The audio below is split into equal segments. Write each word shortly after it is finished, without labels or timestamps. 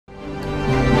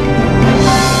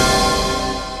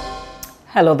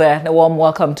Hello there, a warm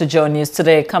welcome to Joe News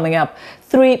Today. Coming up,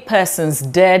 3 persons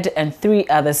dead and 3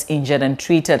 others injured and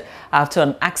treated after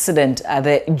an accident at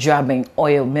the Jabbing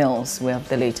oil mills. We have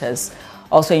the latest.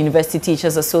 Also, University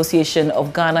Teachers Association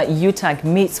of Ghana, UTAG,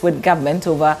 meets with government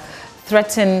over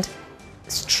threatened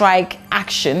strike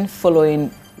action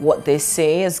following what they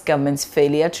say is government's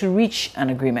failure to reach an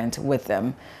agreement with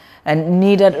them. And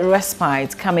needed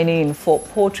respite coming in for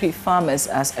poultry farmers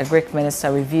as Agric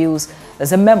Minister reviews.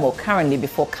 There's a memo currently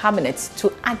before Cabinet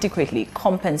to adequately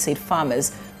compensate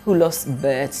farmers who lost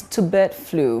birds to bird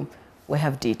flu. We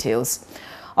have details.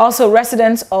 Also,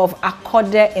 residents of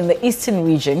Akode in the eastern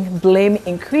region blame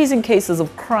increasing cases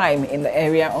of crime in the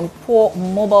area on poor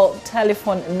mobile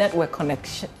telephone network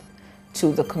connection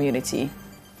to the community.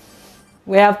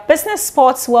 We have business,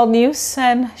 sports, world news,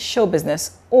 and show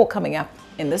business all coming up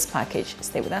in this package.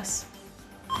 Stay with us.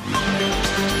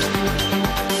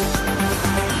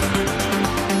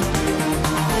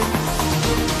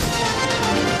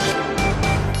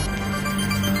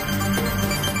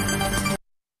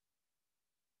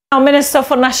 Now, Minister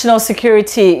for National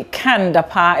Security, Kan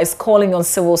Dapa, is calling on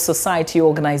civil society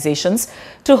organizations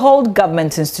to hold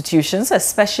government institutions,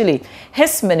 especially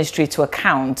his ministry, to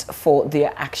account for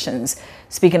their actions.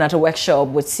 Speaking at a workshop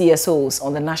with CSOs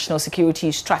on the National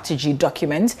Security Strategy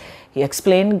document, he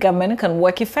explained government can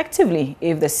work effectively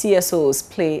if the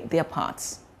CSOs play their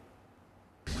parts.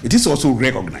 It is also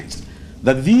recognized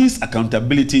that these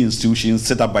accountability institutions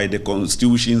set up by the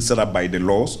Constitution, set up by the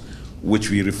laws,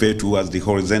 which we refer to as the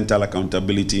horizontal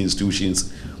accountability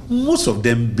institutions, most of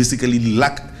them basically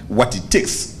lack what it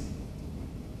takes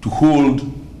to hold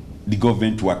the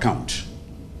government to account,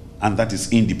 and that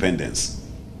is independence.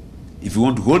 If you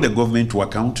want to hold the government to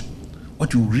account,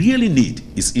 what you really need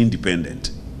is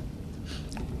independence.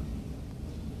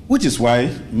 Which is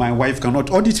why my wife cannot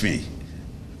audit me,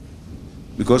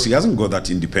 because she hasn't got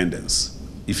that independence.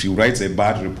 If she writes a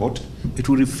bad report, it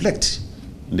will reflect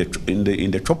in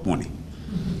the top money.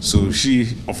 So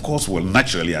she, of course, will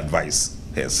naturally advise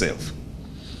herself.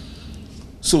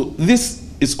 So this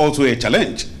is also a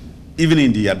challenge, even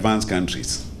in the advanced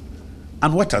countries.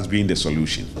 And what has been the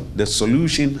solution? The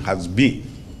solution has been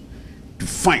to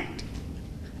find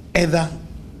either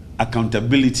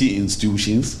accountability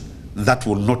institutions that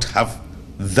will not have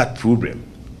that problem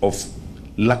of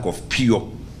lack of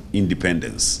pure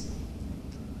independence.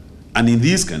 And in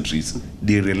these countries,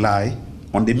 they rely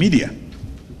on the media.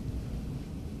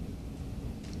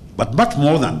 But much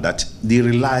more than that, they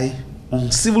rely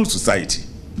on civil society.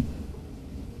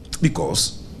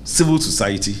 Because civil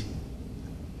society,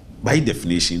 by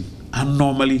definition, are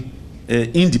normally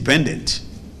independent.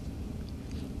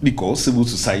 Because civil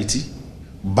society,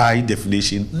 by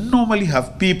definition, normally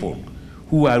have people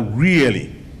who are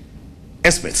really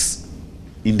experts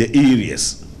in the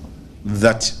areas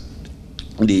that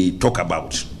they talk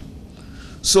about.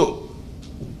 So,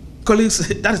 colleagues,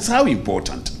 that's how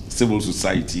important civil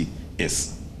society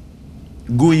is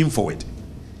going forward.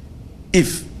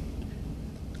 If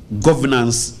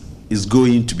governance is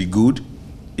going to be good,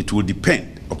 it will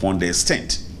depend upon the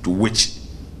extent to which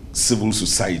civil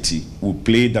society will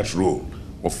play that role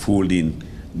of holding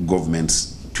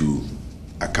governments to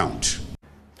account.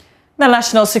 The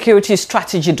National Security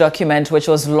Strategy document, which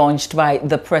was launched by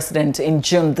the President in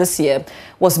June this year,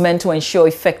 was meant to ensure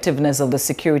effectiveness of the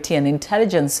security and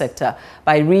intelligence sector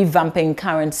by revamping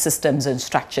current systems and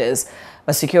structures.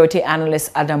 But security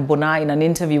analyst Adam Bona, in an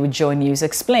interview with Joy News,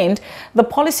 explained the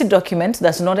policy document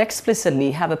does not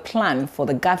explicitly have a plan for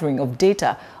the gathering of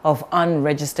data of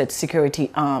unregistered security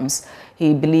arms.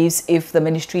 He believes if the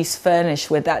ministry is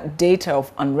furnished with that data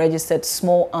of unregistered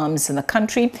small arms in the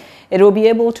country, it will be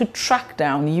able to track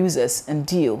down users and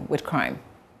deal with crime.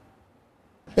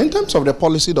 In terms of the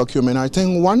policy document, I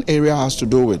think one area has to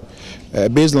do with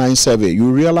baseline survey.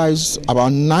 You realize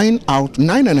about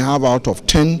 9.5 out of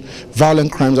 10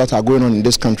 violent crimes that are going on in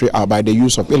this country are by the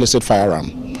use of illicit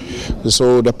firearm.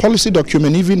 So the policy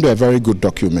document, even though a very good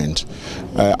document,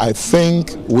 I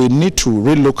think we need to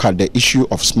relook at the issue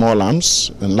of small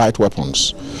arms and light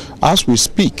weapons. As we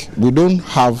speak, we don't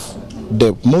have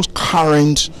the most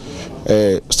current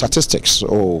statistics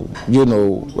or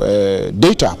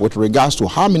data with regards to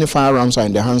how many firearms are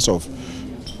in the hands of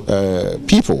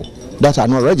people that are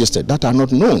not registered, that are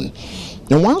not known.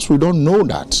 And once we don't know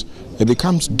that, it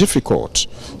becomes difficult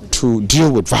to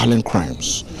deal with violent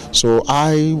crimes. So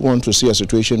I want to see a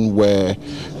situation where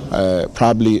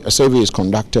probably a survey is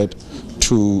conducted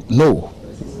to know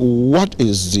what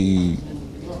is the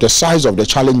the size of the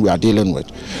challenge we are dealing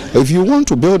with. If you want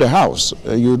to build a house,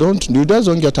 you just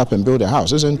don't get up and build a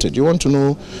house, isn't it? You want to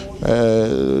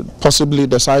know possibly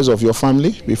the size of your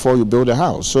family before you build a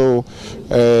house. So,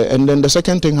 and then the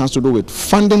second thing has to do with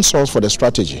funding source for the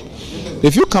strategy.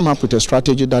 If you come up with a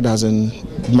strategy that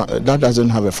doesn't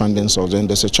have a funding source, then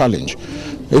there's a challenge.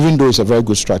 Even though it's a very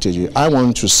good strategy, I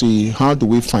want to see how do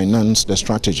we finance the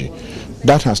strategy.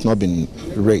 That has not been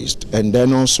raised. And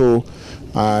then also,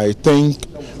 I think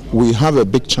we have a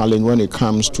big challenge when it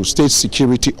comes to state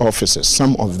security officers,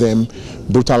 some of them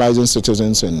brutalizing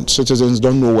citizens, and citizens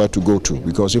don't know where to go to,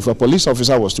 because if a police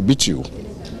officer was to beat you,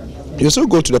 you still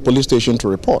go to the police station to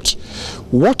report.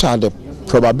 What are the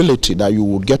probability that you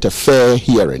will get a fair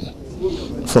hearing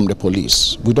from the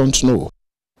police? We don't know.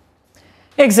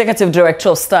 Executive Director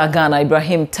of Star Ghana,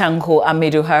 Ibrahim Tanko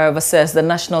Amidu, however, says the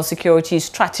national security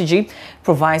strategy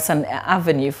provides an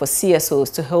avenue for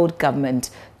CSOs to hold government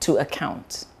to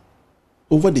account.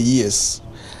 Over the years,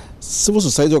 civil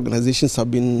society organizations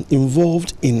have been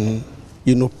involved in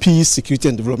peace, security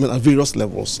and development at various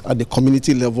levels, at the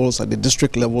community levels, at the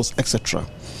district levels, etc.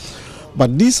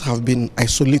 But these have been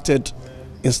isolated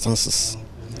instances.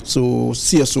 So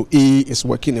CSO A is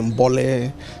working in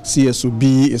Bole, CSO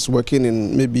B is working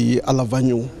in maybe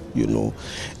Alavanyo,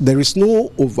 There is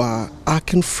no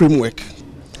overarching framework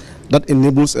that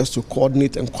enables us to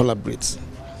coordinate and collaborate.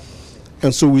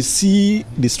 And so we see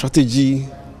the strategy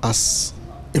as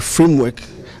a framework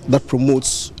that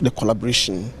promotes the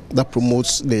collaboration, that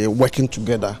promotes the working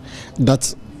together,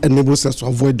 that enables us to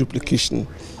avoid duplication.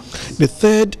 The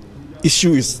third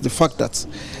issue is the fact that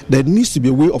there needs to be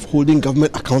a way of holding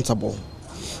government accountable.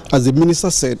 As the minister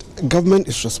said, government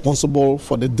is responsible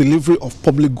for the delivery of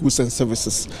public goods and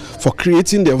services, for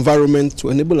creating the environment to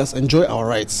enable us enjoy our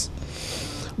rights.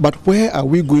 But where are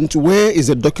we going to? Where is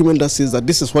a document that says that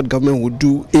this is what government would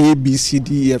do, A, B, C,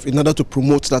 D, E, F, in order to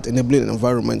promote that enabling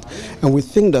environment? And we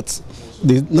think that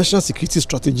the national security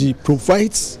strategy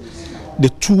provides the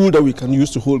tool that we can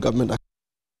use to hold government accountable.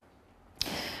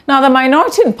 Now, the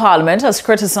minority in Parliament has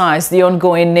criticized the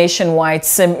ongoing nationwide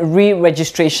SIM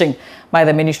re-registration by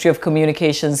the Ministry of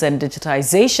Communications and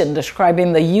Digitization,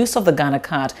 describing the use of the Ghana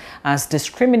card as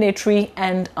discriminatory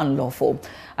and unlawful.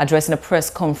 Addressing a press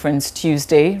conference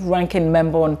Tuesday, ranking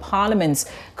member on Parliament's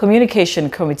Communication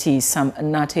Committee, Sam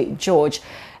Nate George,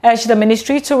 urged the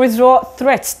ministry to withdraw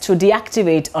threats to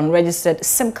deactivate unregistered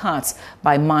SIM cards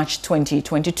by March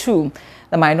 2022.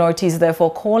 The minority is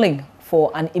therefore calling for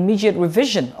an immediate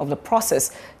revision of the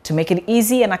process to make it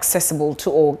easy and accessible to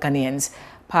all Ghanaians.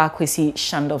 Kwesi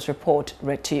Shandov's report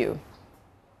read to you.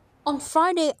 On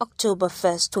Friday, October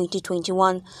 1st,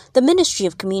 2021, the Ministry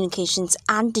of Communications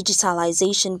and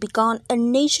Digitalization began a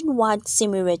nationwide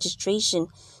SIM registration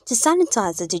to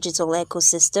sanitize the digital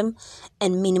ecosystem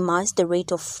and minimize the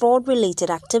rate of fraud-related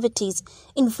activities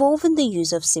involving the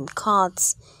use of SIM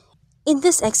cards. In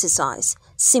this exercise,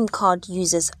 SIM card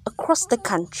users across the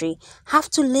country have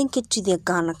to link it to their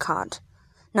Ghana card.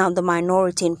 Now, the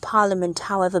minority in Parliament,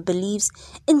 however, believes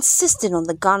insisting on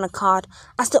the Ghana card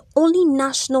as the only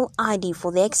national ID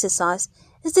for the exercise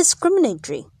is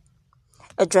discriminatory.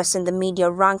 Addressing the media,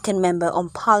 ranking member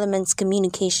on Parliament's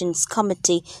Communications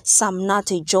Committee, Sam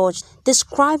Nate George,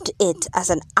 described it as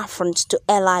an affront to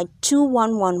LI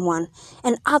 2111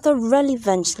 and other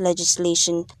relevant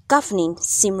legislation governing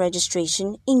SIM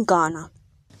registration in Ghana.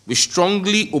 We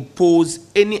strongly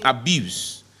oppose any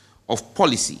abuse of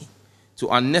policy to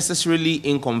unnecessarily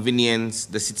inconvenience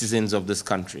the citizens of this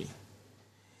country.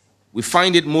 We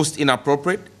find it most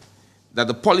inappropriate that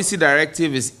the policy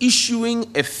directive is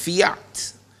issuing a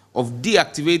fiat of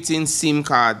deactivating SIM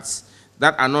cards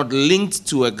that are not linked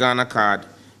to a Ghana card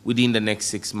within the next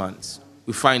 6 months.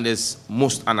 We find this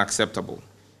most unacceptable.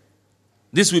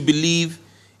 This, we believe,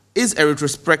 is a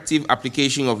retrospective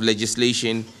application of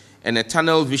legislation and a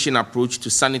tunnel vision approach to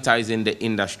sanitizing the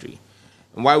industry.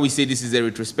 And why we say this is a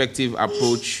retrospective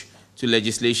approach to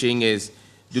legislation is,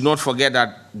 do not forget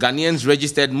that Ghanaians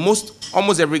registered,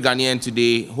 almost every Ghanaian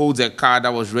today holds a card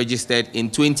that was registered in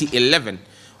 2011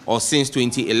 or since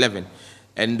 2011.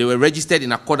 And they were registered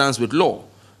in accordance with law.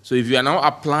 So if you are now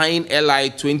applying LI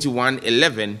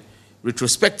 2111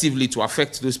 retrospectively to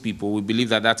affect those people, we believe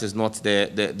that that is not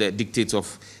the dictate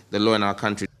of the law in our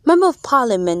country. Member of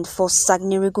Parliament for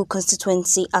Sagnirigu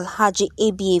constituency Alhaji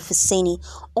ABA Fuseni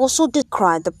also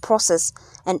decried the process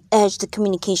and urged the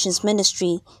Communications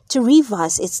Ministry to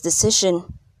revise its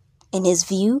decision. In his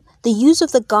view, the use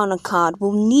of the Ghana card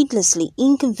will needlessly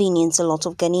inconvenience a lot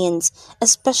of Ghanaians,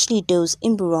 especially those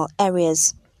in rural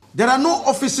areas. There are no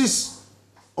offices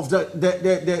of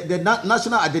the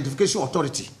National Identification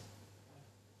Authority.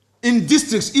 in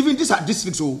districts, even these are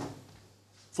districts, so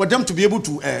for them to be able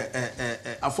to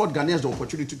afford Ghanaians the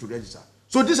opportunity to register.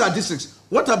 So these are districts.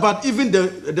 What about even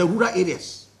the rural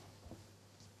areas,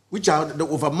 which are the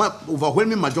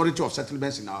overwhelming majority of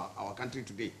settlements in our country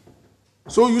today?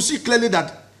 So you see clearly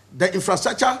that the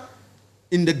infrastructure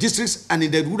in the districts and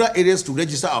in the rural areas to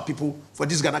register our people for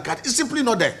this Ghana card is simply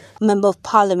not there. Member of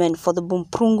Parliament for the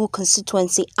Bumprungu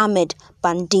constituency, Ahmed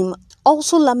Bandim,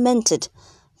 also lamented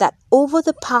that over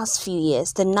the past few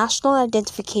years, the National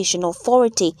Identification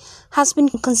Authority has been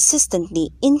consistently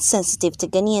insensitive to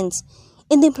Ghanaians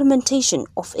in the implementation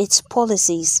of its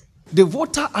policies. The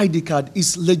voter ID card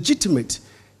is legitimate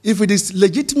if it is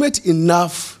legitimate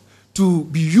enough to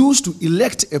be used to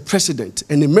elect a president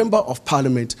and a member of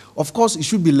parliament. Of course, it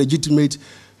should be legitimate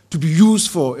to be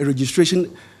used for a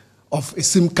registration of a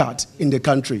SIM card in the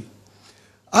country.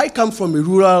 I come from a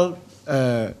rural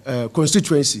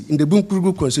constituency, in the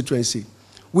Bumprungu constituency.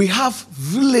 We have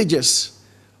villages,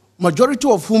 majority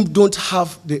of whom don't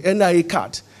have the NIA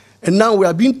card. And now we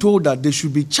are being told that they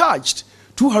should be charged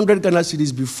 200 Ghana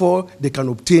cedis before they can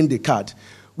obtain the card.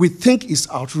 We think it's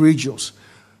outrageous.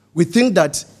 We think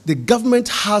that the government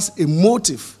has a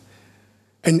motive.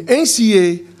 And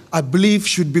NCA, I believe,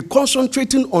 should be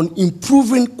concentrating on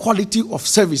improving quality of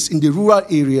service in the rural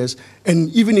areas and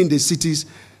even in the cities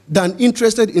than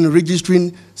interested in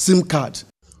registering SIM cards.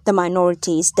 The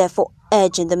minority is therefore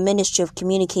urging the Ministry of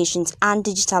Communications and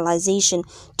Digitalization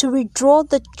to withdraw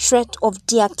the threat of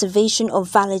deactivation of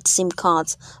valid SIM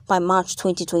cards by March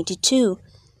 2022.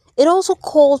 It also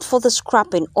called for the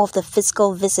scrapping of the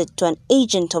physical visit to an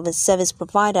agent of a service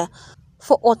provider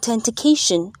for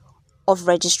authentication of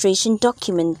registration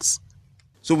documents.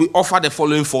 So we offer the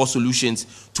following 4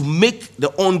 solutions to make the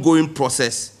ongoing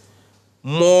process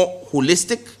more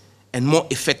holistic and more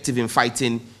effective in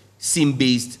fighting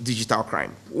SIM-based digital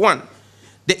crime. 1,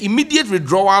 the immediate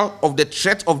withdrawal of the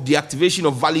threat of deactivation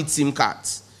of valid SIM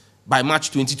cards by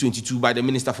March 2022 by the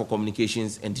Minister for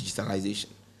Communications and Digitalization.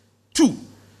 2,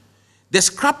 the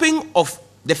scrapping of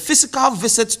the physical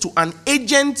visit to an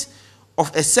agent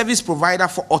of a service provider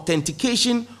for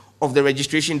authentication of the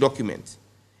registration document.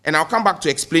 And I'll come back to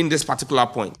explain this particular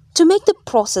point. To make the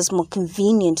process more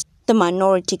convenient, the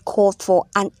minority called for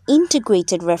an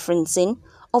integrated referencing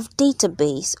of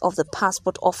database of the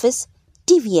Passport Office,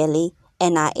 DVLA,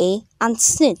 NIA, and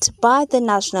SNIT by the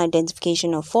National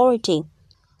Identification Authority.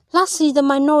 Lastly, the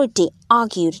minority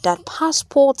argued that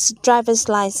passports, driver's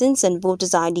license, and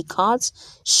voters' ID cards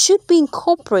should be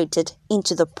incorporated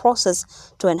into the process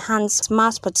to enhance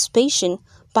mass participation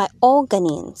by all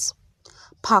Ghanaians.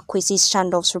 Parkwesi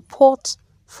Shandov's report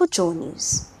for Joe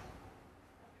News.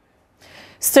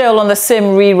 Still on the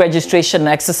same re-registration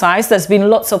exercise, there's been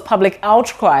lots of public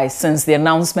outcry since the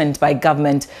announcement by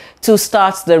government to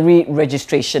start the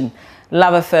re-registration.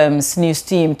 Lava Firm's news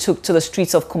team took to the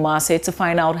streets of Kumasi to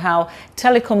find out how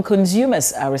telecom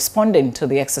consumers are responding to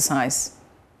the exercise.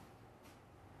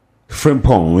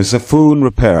 Frimpong is a phone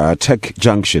repairer at Tech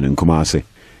Junction in Kumasi.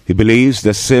 He believes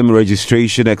the SIM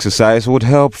registration exercise would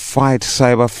help fight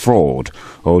cyber fraud,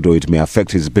 although it may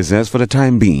affect his business for the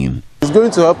time being. It's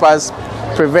going to help us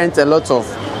prevent a lot of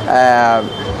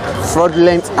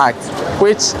fraudulent acts,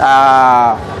 which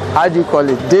how do you call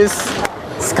it? These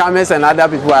scammers and other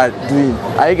people are doing.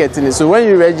 Are you getting it? So when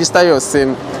you register your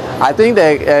SIM, I think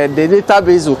the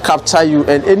database will capture you,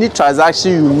 and any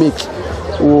transaction you make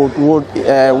we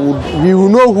will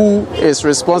know who is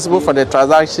responsible for the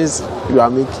transactions you are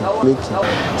making.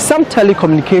 Some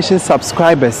telecommunications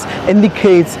subscribers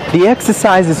indicate the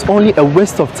exercise is only a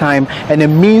waste of time and a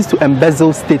means to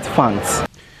embezzle state funds.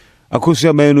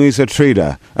 Akusia Menu is a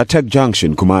trader at Tech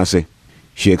Junction, Kumasi.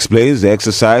 She explains the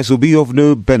exercise will be of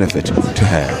no benefit to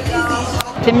her.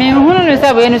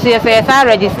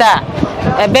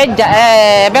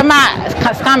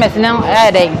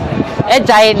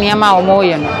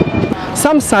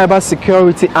 Some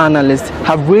cybersecurity analysts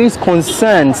have raised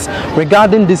concerns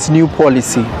regarding this new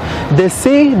policy. They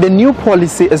say the new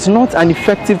policy is not an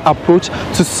effective approach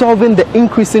to solving the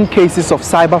increasing cases of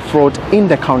cyber fraud in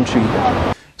the country.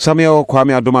 Samuel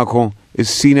Kwame Adomako is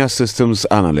Senior Systems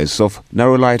Analyst of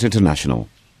Narrowlight International.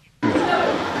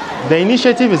 The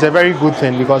initiative is a very good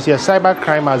thing because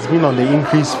cybercrime has been on the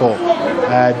increase for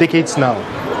decades now.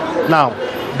 Now,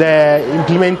 the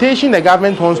implementation the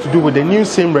government wants to do with the new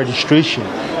SIM registration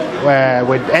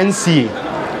with NCA,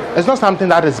 it's not something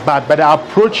that is bad, but the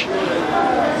approach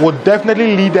would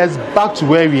definitely lead us back to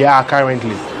where we are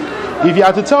currently. If you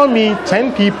are to tell me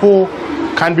 10 people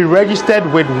can be registered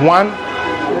with one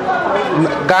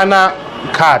Ghana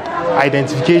card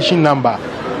identification number,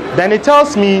 then it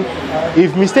tells me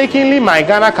if mistakenly my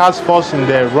Ghana card falls in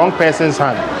the wrong person's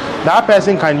hand, that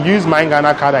person can use my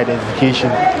Ghana card identification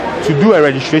to do a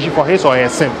registration for his or her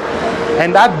SIM.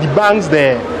 And that debunks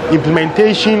the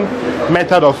implementation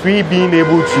method of we being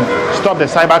able to stop the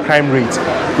cybercrime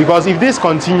rate. Because if this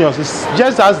continues, it's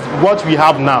just as what we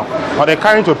have now, or the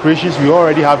current operations we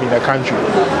already have in the country.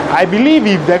 I believe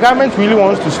if the government really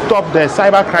wants to stop the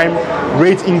cybercrime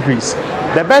rate increase,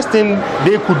 the best thing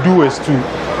they could do is to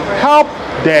help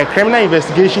the Criminal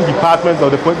Investigation Department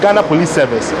of the Ghana Police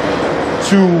Service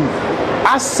to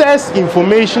access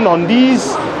information on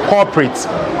these corporates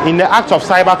in the act of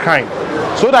cybercrime,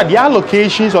 so that their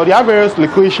locations or their various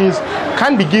locations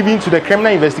can be given to the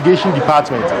Criminal Investigation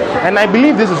Department. And I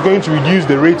believe this is going to reduce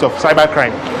the rate of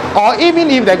cybercrime. Or even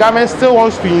if the government still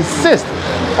wants to insist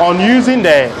on using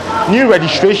the new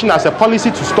registration as a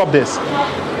policy to stop this,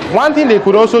 one thing they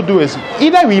could also do is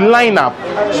either we line up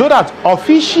so that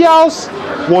officials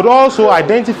would also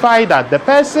identify that the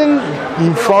person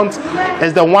in front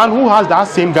is the one who has that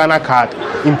same Ghana card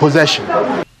in possession.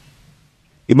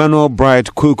 Emmanuel Bright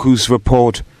Kuku's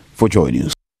report for Joy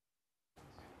News.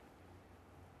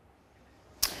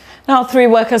 Now, 3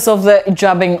 workers of the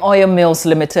Jabbing Oil Mills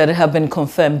Limited have been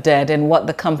confirmed dead in what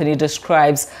the company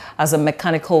describes as a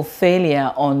mechanical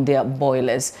failure on their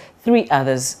boilers. 3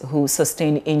 others who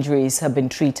sustained injuries have been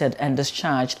treated and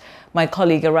discharged. My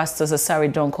colleague Erastus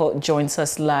Asari Donko joins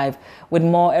us live with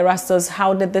more. Erastus,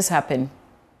 how did this happen?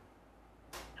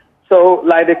 So,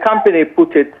 like the company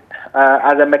put it,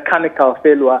 as a mechanical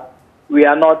failure, we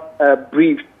are not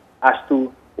briefed as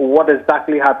to what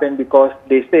exactly happened, because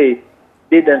they say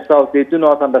they themselves, they do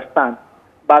not understand.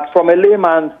 But from a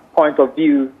layman's point of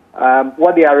view,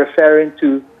 what they are referring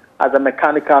to as a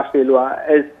mechanical failure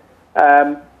is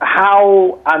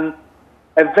how an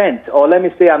event, or let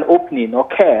me say an opening,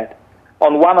 occurred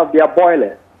on one of their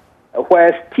boilers,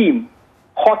 where steam,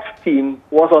 hot steam,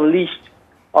 was unleashed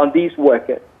on these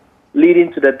workers,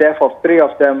 leading to the death of 3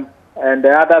 of them, and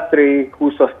the other 3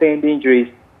 who sustained injuries,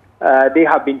 they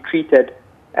have been treated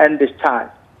and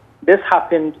discharged. This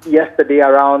happened yesterday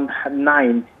around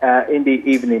 9 in the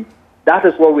evening. That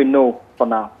is what we know for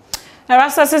now.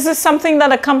 Erastus, is this something that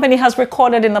the company has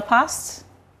recorded in the past?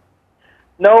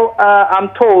 No, I'm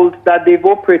told that they've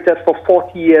operated for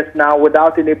 40 years now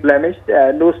without any blemish.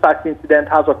 No such incident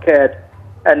has occurred.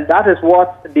 And that is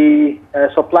what the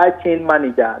supply chain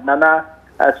manager, Nana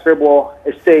Sribo,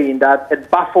 is saying, that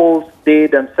it baffles they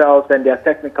themselves and their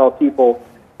technical people.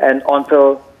 And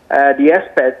until the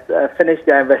experts finish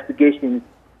their investigations,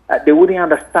 they wouldn't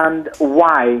understand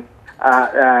why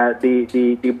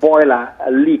the boiler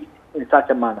leaked in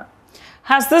such a manner.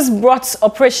 Has this brought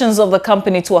operations of the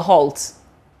company to a halt?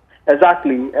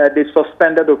 Exactly. They've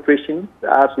suspended operations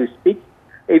as we speak.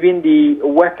 Even the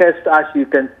workers, as you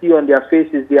can see on their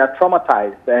faces, they are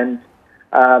traumatized, and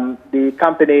the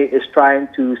company is trying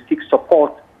to seek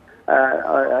support,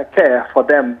 care for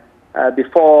them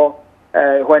before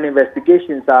when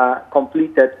investigations are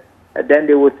completed, then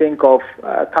they will think of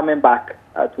coming back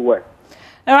to work.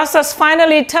 Erastus,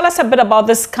 finally, tell us a bit about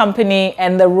this company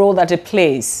and the role that it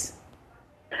plays.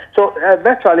 So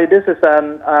virtually, this is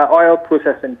an oil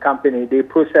processing company. They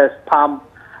process palm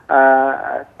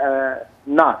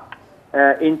nut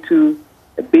into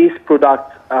base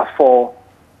products for,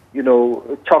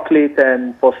 chocolate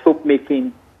and for soap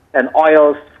making, and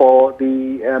oils for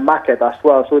the market as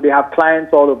well. So they have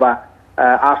clients all over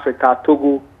Africa,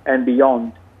 Togo, and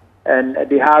beyond. And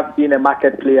they have been a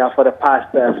market player for the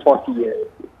past 40 years.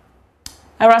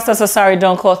 Erastus Asari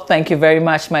Donko, thank you very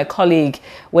much. My colleague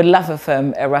with Love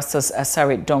FM, Erastus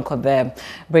Asari Donko there,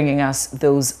 bringing us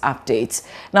those updates.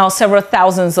 Now, several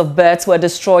thousands of birds were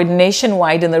destroyed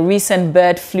nationwide in the recent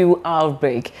bird flu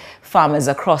outbreak. Farmers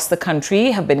across the country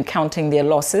have been counting their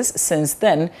losses since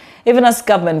then, even as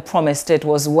government promised it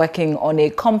was working on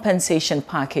a compensation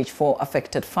package for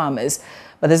affected farmers.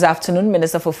 But this afternoon,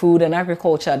 Minister for Food and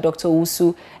Agriculture, Dr.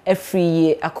 Usu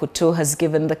Efriye Akoto, has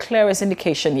given the clearest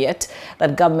indication yet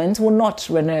that government will not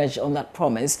renege on that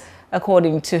promise.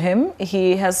 According to him,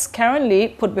 he has currently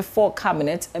put before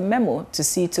Cabinet a memo to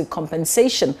see to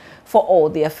compensation for all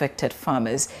the affected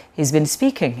farmers. He's been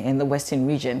speaking in the Western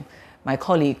region. My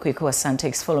colleague Kweku Asante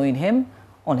is following him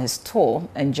on his tour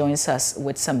and joins us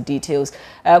with some details.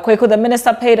 Kweku, the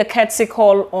minister paid a courtesy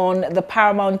call on the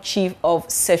paramount chief of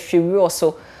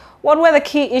Sefirioso. What were the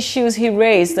key issues he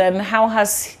raised, and how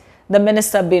has the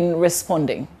minister been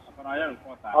responding?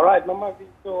 All right, Mama V.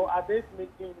 So at this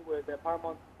meeting with the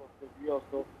paramount chief of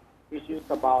Sefirioso, issues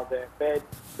about the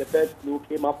bird flu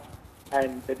came up,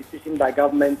 and the decision by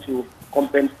government to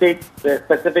compensate the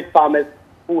specific farmers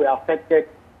who were affected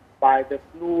by the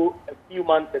flu a few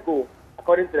months ago.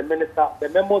 According to the minister, the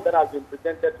memo that has been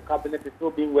presented to cabinet is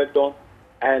still being worked on,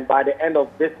 and by the end of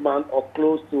this month or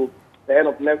close to the end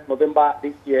of next November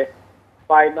this year,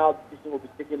 final decision will be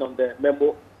taken on the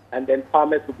memo, and then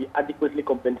farmers will be adequately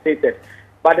compensated.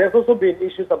 But there's also been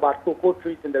issues about cocoa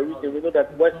trees in the region. We know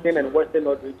that Western and Western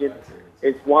North region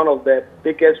is one of the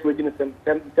biggest regions in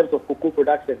terms of cocoa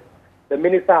production. The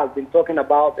minister has been talking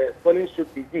about the swelling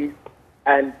shoot disease,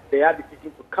 and they are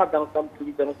decision to cut down some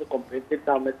trees and also compensate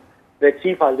farmers. The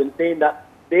chief has been saying that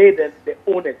the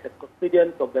owners, the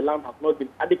custodians of the land have not been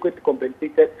adequately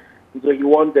compensated, so he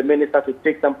wants the minister to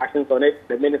take some actions on it.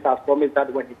 The minister has promised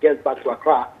that when he gets back to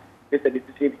Accra, this is a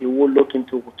decision he will look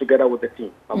into together with the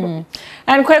team.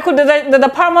 And Kweku, did the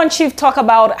Paramount Chief talk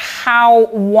about how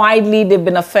widely they've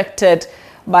been affected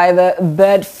by the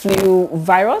bird flu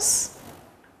virus?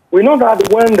 We know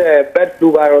that when the bird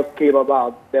flu virus came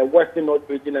about, the Western North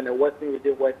region and the Western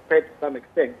region were spared to some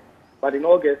extent. But in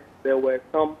August, there were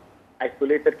some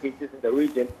isolated cases in the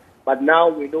region. But now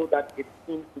we know that it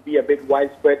seems to be a bit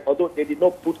widespread, although they did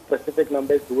not put specific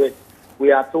numbers to it.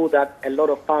 We are told that a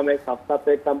lot of farmers have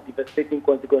suffered some devastating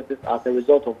consequences as a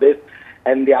result of this,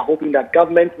 and they are hoping that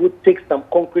government would take some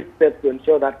concrete steps to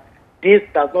ensure that this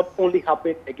does not only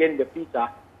happen again in the future,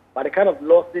 but the kind of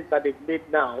losses that they've made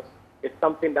now is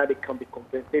something that it can be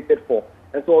compensated for.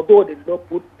 And so although they did not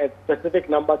put a specific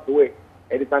number to it,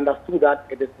 it is understood that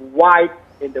it is wide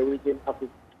in the region.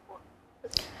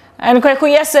 And Kweku,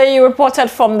 yesterday you reported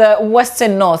from the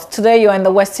Western North. Today you're in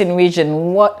the Western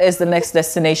region. What is the next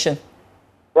destination?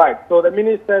 Right. So the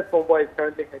minister's convoy is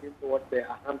currently heading towards the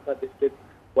Ahamsa district,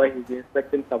 where he's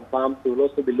inspecting some farms. He will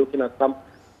also be looking at some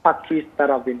factories that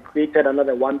have been created,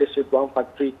 another one district, one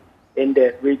factory in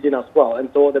the region as well. And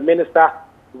so the minister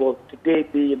will today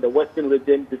be in the Western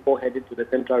region before heading to the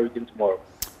Central region tomorrow.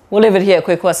 We'll leave it here.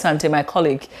 Kweku Asante, my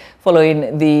colleague,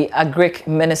 following the Agric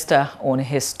Minister on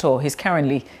his tour. He's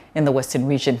currently in the Western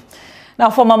region. Now,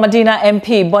 former Medina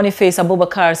MP Boniface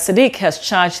Abubakar Siddiq has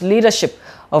charged leadership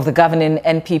of the governing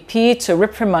NPP to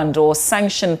reprimand or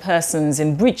sanction persons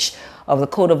in breach of the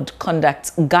Code of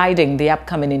Conduct guiding the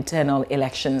upcoming internal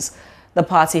elections. The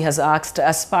party has asked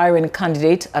aspiring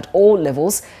candidates at all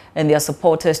levels and their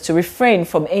supporters to refrain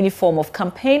from any form of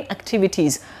campaign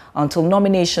activities until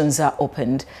nominations are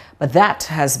opened. But that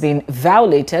has been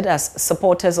violated as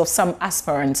supporters of some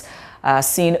aspirants are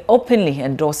seen openly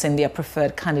endorsing their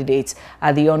preferred candidates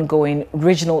at the ongoing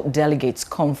Regional Delegates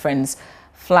Conference.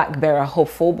 Flag bearer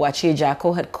hopeful Boakye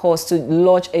Jako had cause to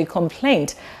lodge a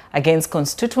complaint against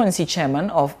constituency chairman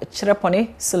of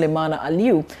Chirepone, Suleimana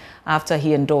Aliu, after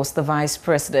he endorsed the vice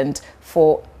president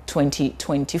for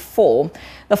 2024.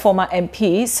 The former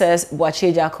MP says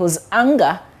Boakye Jako's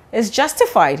anger is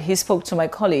justified. He spoke to my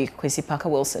colleague, Kwesi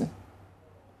Parker-Wilson.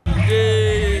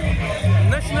 The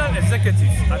national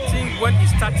executives, I think when it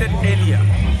started earlier,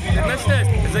 the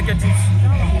national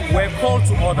executives were called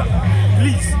to order.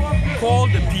 Please call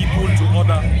the people to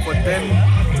order for them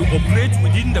to operate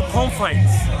within the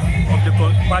confines of the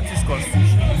party's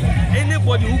constitution.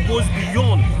 Anybody who goes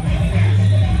beyond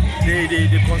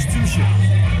the constitution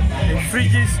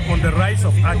infringes on the rights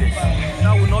of others,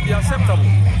 that will not be acceptable.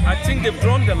 I think they've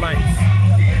drawn the lines,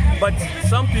 but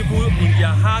some people in their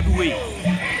hard way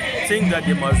think that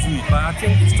they must do it, but I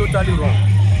think it's totally wrong.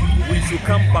 We should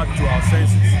come back to our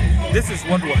senses. This is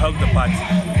what will help the party.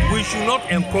 We should not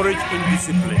encourage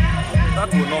indiscipline.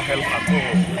 That will not help at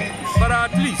all. But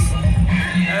at least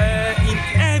in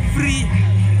every,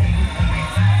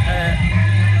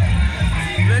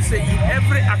 let's say in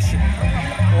every action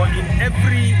or in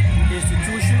every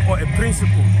institution or a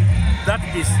principle that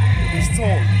is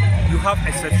installed, you have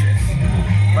exceptions.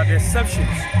 But the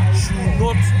exceptions should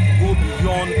not go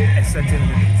beyond a certain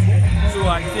limit. So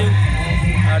I think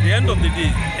at the end of the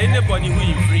day, anybody who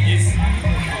infringes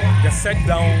the set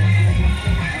down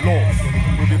laws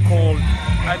will be called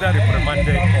either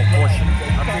reprimanded or cautioned.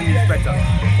 I think it's better.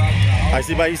 I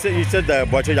see, but you said that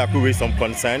Boakye Jako raised some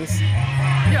concerns.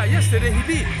 Yeah, yesterday he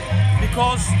did.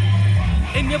 Because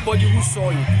anybody who saw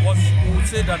it would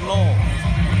say that no,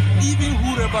 even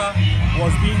whoever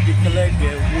was being declared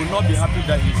there will not be happy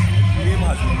that his name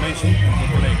has been mentioned in the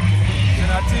flag. And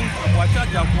I think Boakye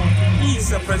Jako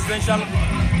is a presidential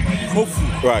hopeful.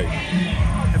 Right.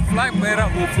 A flag bearer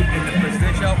hopeful and a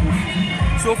presidential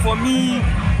hopeful. So for me,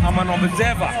 I'm an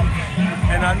observer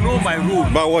and I know my role.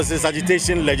 But was his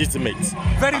agitation legitimate?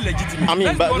 Very legitimate. I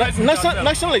mean, but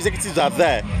national executives are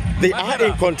there. They are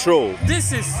in control.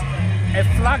 This is a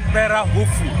flag bearer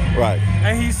hopeful. Right.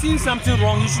 And he's seen something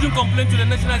wrong. He shouldn't complain to the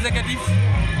national executives.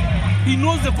 He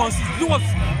knows the constitution.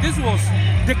 This was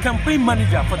the campaign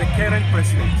manager for the current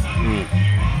president.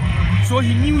 So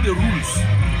he knew the rules.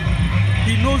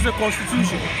 He knows the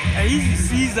constitution. And he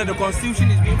sees that the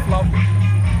constitution is being flouted.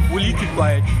 Will he keep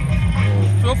quiet?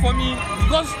 So for me,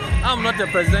 because I'm not a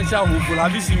presidential hopeful,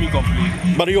 have you seen me complain?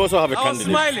 But you also have a I was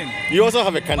candidate. smiling. You also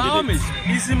have a candidate. My homage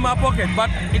is in my pocket, but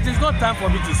it is not time for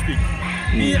me to speak.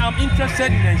 Me, I'm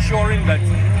interested in ensuring that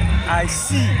I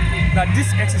see that this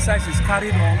exercise is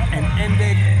carried on and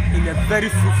ended in a very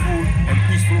fruitful and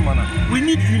peaceful manner. We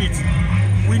need unity,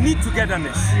 we need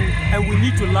togetherness, and we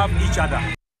need to love each other.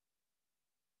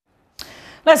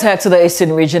 Let's head to the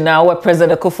Eastern region now, where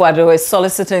President Akufo-Addo is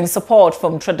soliciting support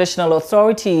from traditional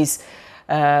authorities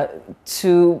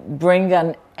to bring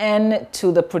an end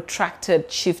to the protracted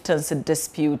chieftaincy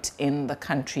dispute in the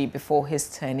country before his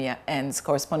tenure ends.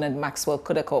 Correspondent Maxwell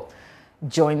Kudeko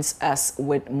joins us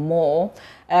with more.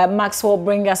 Maxwell,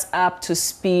 bring us up to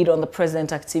speed on the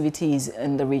president's activities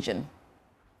in the region.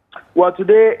 Well,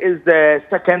 today is the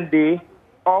second day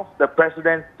of the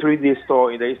president's three-day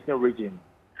tour in the Eastern region.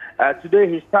 Today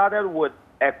he started with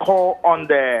a call on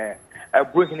the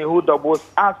Brihini who doubles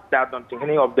as that on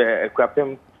the of the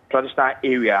Kwapem traditional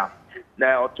area, the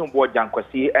Otumbo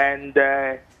Jankwasi, and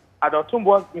at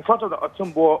Otumbo, in front of the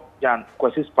Otumbo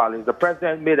Jankwasi's palace, the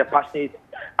president made a passionate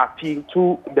appeal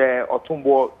to the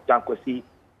Otumbo Jankwasi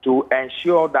to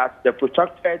ensure that the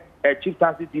protracted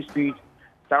chieftaincy dispute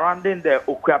surrounding the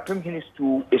Okwapem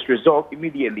Hinistu is resolved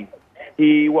immediately.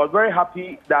 He was very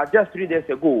happy that just 3 days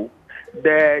ago,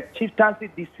 the chieftaincy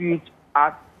dispute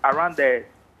surrounding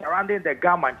the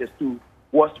Gamanchestu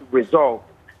was resolved,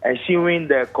 ensuring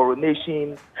the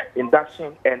coronation,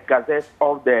 induction, and gazette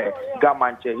of the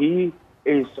Gamanche. He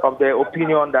is of the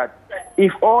opinion that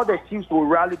if all the chiefs will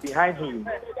rally behind him,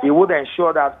 he would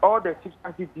ensure that all the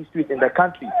chieftaincy disputes in the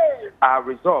country are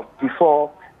resolved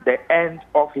before the end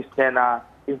of his tenure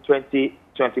in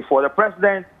 2024. The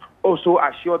president also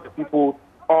assured the people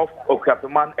of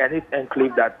Okyapeman and his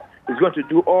enclave that he's going to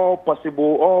do all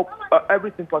possible,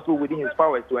 everything possible within his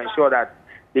powers to ensure that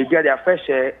they get their fair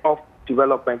share of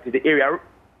development in the area.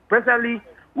 Presently,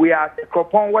 we are at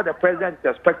Kropon, where the president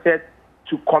is expected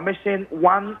to commission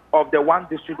one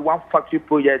district, one factory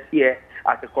project here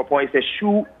at Kropon. It's a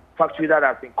shoe factory that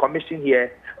has been commissioned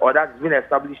here, or that has been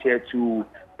established here to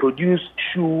produce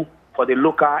shoe for the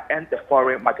local and the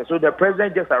foreign market. So the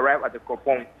president just arrived at the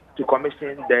Kropon to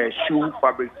commission the shoe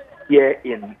fabric here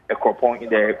in Ekropon in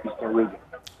the Eastern region.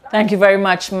 Thank you very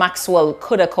much, Maxwell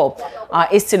Kudeko, our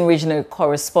Eastern regional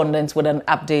correspondent, with an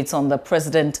update on the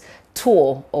president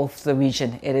tour of the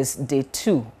region. It is day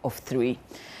 2 of 3.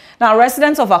 Now,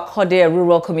 residents of Akode, a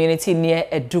rural community near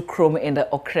Edukrom in the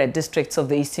Okre districts of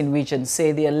the Eastern region,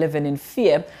 say they are living in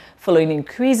fear following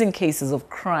increasing cases of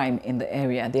crime in the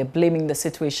area. They are blaming the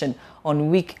situation on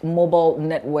weak mobile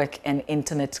network and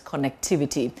internet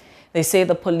connectivity. They say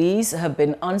the police have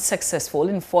been unsuccessful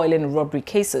in foiling robbery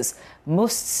cases,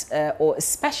 or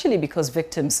especially because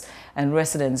victims and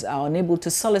residents are unable to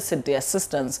solicit their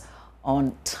assistance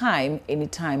on time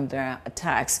anytime there are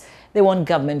attacks. They want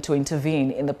government to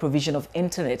intervene in the provision of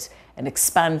internet and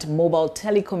expand mobile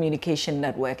telecommunication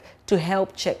network to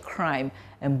help check crime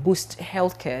and boost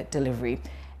healthcare delivery.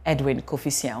 Edwin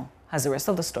Kofisiao has the rest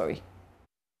of the story.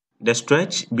 The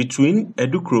stretch between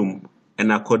Edukrom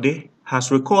and Akode has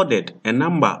recorded a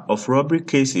number of robbery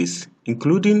cases,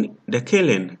 including the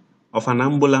killing of an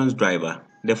ambulance driver.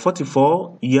 The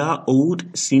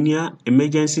 44-year-old senior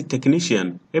emergency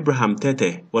technician, Abraham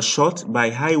Tete, was shot by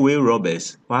highway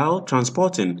robbers while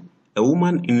transporting a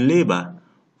woman in labor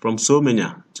from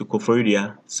Somenya to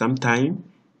Koforidua sometime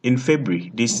in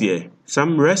February this year.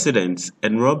 Some residents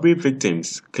and robbery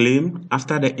victims claim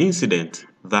after the incident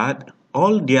that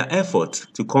all their efforts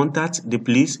to contact the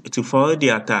police to foil the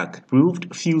attack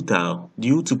proved futile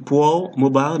due to poor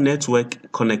mobile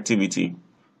network connectivity.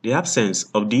 The absence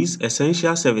of these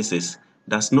essential services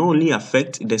does not only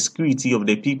affect the security of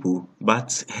the people, but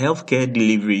healthcare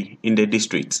delivery in the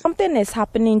district. Something is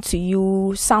happening to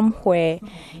you somewhere,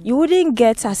 you wouldn't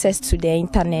get access to the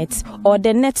internet or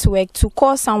the network to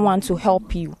call someone to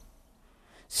help you.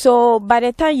 So by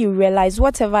the time you realize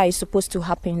whatever is supposed to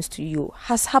happen to you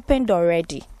has happened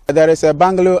already. There is a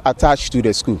bungalow attached to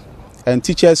the school, and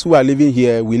teachers who are living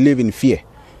here, we live in fear.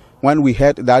 When we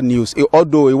heard that news,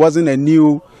 although it wasn't a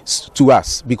news to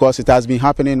us because it has been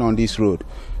happening on this road.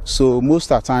 So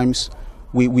most of the times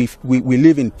we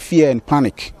live in fear and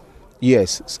panic.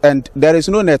 Yes, and there is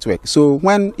no network. So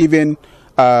when even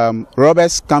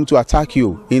robbers come to attack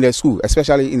you in the school,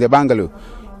 especially in the bungalow,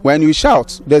 when you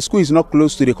shout, the school is not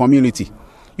close to the community.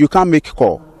 You can't make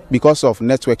call because of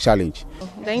network challenge.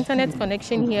 The internet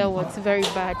connection here was very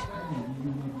bad.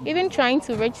 Even trying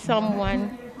to reach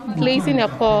someone placing a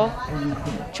call,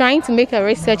 trying to make a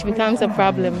research becomes a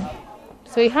problem.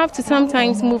 So you have to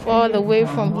sometimes move all the way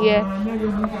from here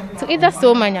to either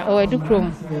Somanya or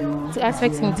Edukrom to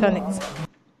access internet.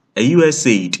 A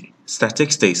USAID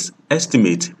statistics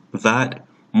estimate that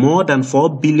more than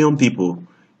 4 billion people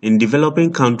in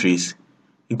developing countries,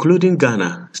 including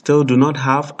Ghana, still do not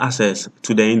have access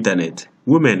to the internet.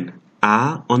 Women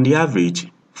are, on the average,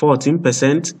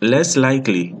 14% less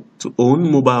likely to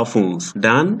own mobile phones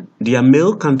than their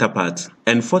male counterparts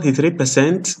and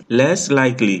 43% less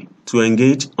likely to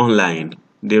engage online.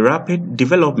 The rapid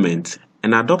development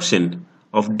and adoption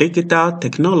of digital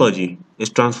technology is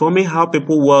transforming how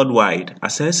people worldwide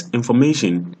access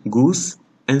information, goods,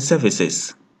 and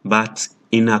services. But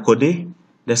in Akode,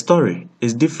 the story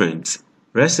is different.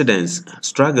 Residents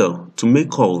struggle to make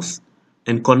calls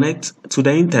and connect to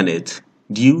the internet.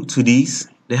 Due to this,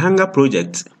 the Hunger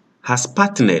Project has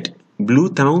partnered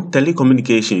Bluetown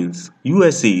Telecommunications,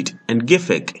 USAID, and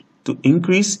GIFEC to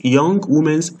increase young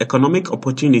women's economic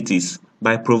opportunities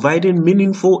by providing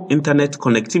meaningful internet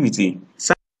connectivity.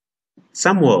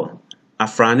 Samuel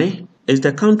Afrani is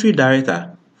the country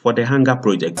director for the Hunger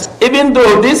Project. Even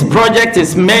though this project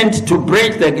is meant to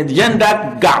bridge the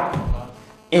gender gap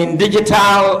in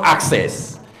digital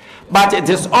access, but it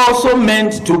is also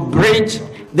meant to bridge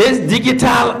this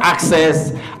digital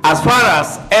access as far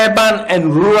as urban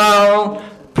and rural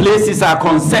places are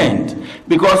concerned,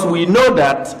 because we know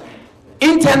that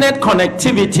internet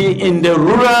connectivity in the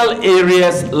rural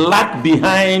areas lag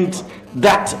behind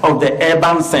that of the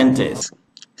urban centers.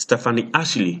 Stephanie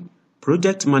Ashley,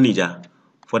 project manager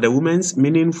for the Women's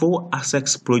Meaningful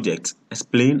Access Project,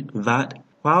 explained that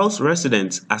whilst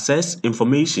residents access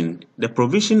information, the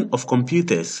provision of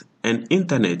computers and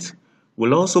internet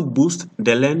will also boost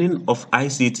the learning of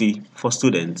ICT for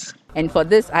students. And for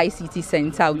this ICT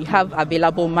center, we have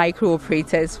available micro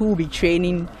operators who will be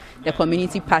training the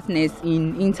community partners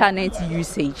in internet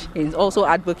usage, and also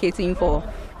advocating for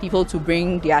people to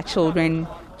bring their children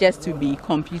just to be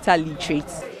computer literate.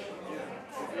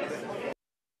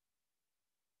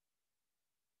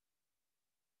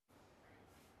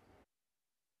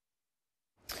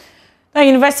 The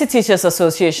University Teachers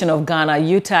Association of Ghana,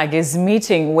 UTAG, is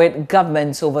meeting with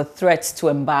governments over threats to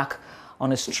embark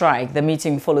on a strike. The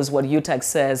meeting follows what UTAG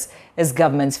says is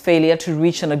government's failure to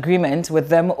reach an agreement with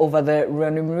them over the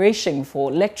remuneration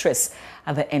for lecturers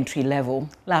at the entry level.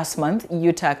 Last month,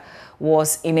 UTAG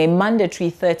was in a mandatory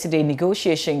 30-day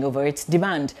negotiation over its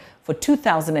demand for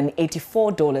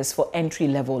 $2,084 for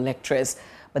entry-level lecturers.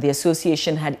 But the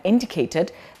association had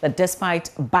indicated that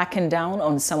despite backing down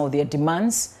on some of their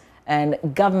demands and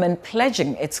government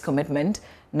pledging its commitment,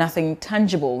 nothing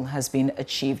tangible has been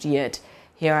achieved yet.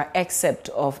 Here are excerpts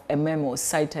of a memo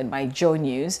cited by Joy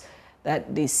News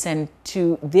that they sent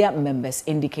to their members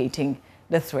indicating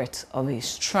the threat of a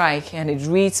strike. And it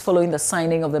reads, following the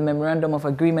signing of the Memorandum of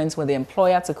Agreement with the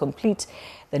employer to complete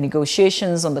the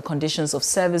negotiations on the conditions of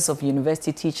service of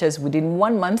university teachers within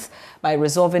 1 month by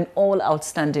resolving all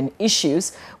outstanding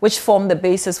issues, which form the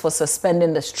basis for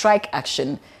suspending the strike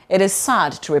action, it is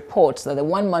sad to report that the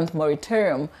 1-month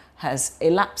moratorium has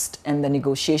elapsed and the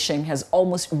negotiation has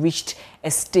almost reached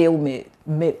a stalemate.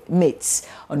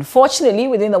 Unfortunately,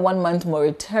 within the 1-month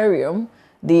moratorium,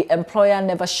 the employer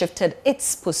never shifted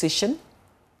its position,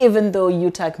 even though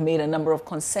UTAG made a number of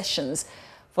concessions.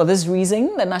 For this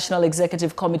reason, the National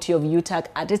Executive Committee of UTAG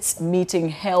at its meeting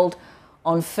held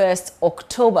on 1st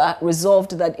October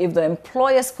resolved that if the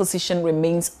employer's position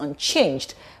remains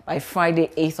unchanged by Friday,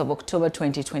 8th of October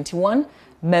 2021,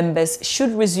 members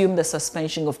should resume the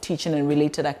suspension of teaching and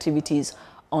related activities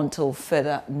until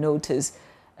further notice.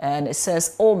 And it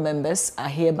says all members are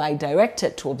hereby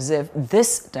directed to observe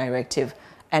this directive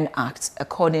and act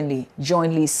accordingly.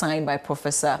 Jointly signed by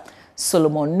Professor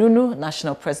Solomon Nunu,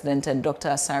 National President, and Dr.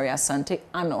 Asari Asante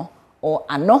Ano,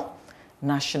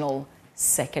 National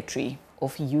Secretary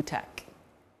of UTAG.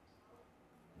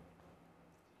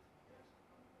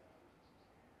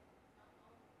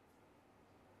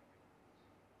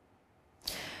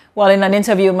 Well, in an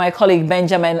interview with my colleague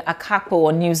Benjamin Akakpo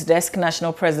on News Desk,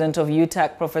 National President of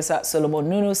UTAG, Professor Solomon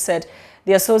Nunu, said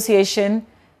the association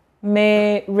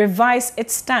may revise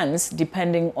its stance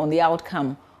depending on the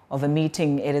outcome of a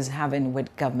meeting it is having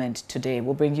with government today.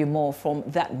 We'll bring you more from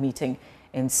that meeting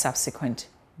in subsequent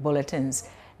bulletins.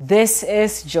 This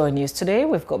is Joy News Today.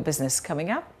 We've got business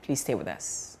coming up. Please stay with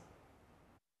us.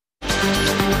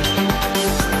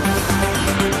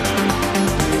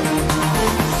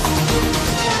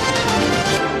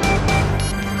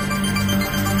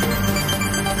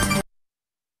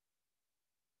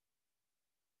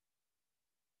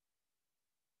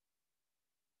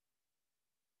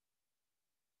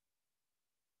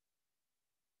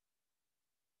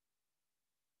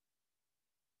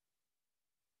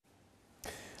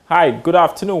 Hi, good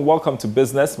afternoon. Welcome to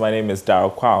Business. My name is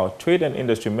Darryl Kwao. Trade and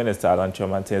Industry Minister Alan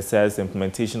Kyerematen says the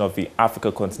implementation of the Africa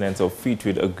Continental Free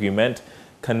Trade Agreement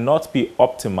cannot be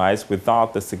optimized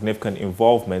without the significant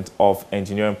involvement of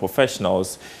engineering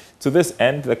professionals. To this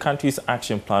end, the country's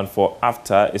action plan for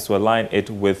AFTA is to align it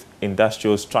with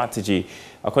industrial strategy.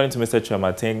 According to Mr.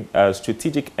 Kyerematen,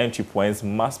 strategic entry points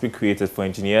must be created for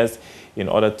engineers in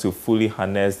order to fully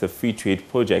harness the free trade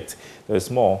project. There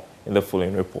is more in the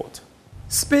following report.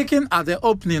 Speaking at the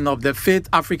opening of the 5th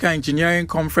Africa Engineering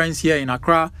Conference here in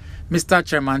Accra, Mr.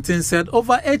 Kyerematen said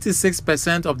over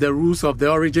 86% of the rules of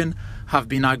the origin have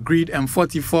been agreed and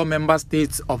 44 member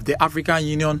states of the African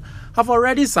Union have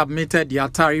already submitted their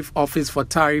tariff office for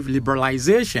tariff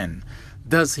liberalization.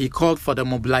 Thus, he called for the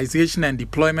mobilization and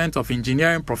deployment of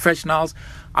engineering professionals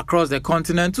across the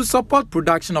continent to support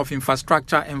production of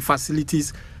infrastructure and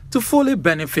facilities to fully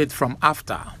benefit from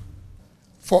AFTA.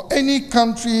 For any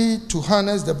country to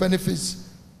harness the benefits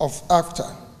of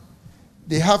AFTA,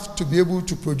 they have to be able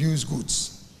to produce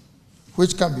goods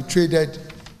which can be traded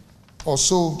or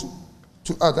sold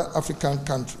to other African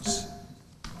countries.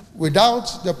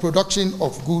 Without the production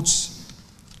of goods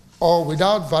or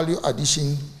without value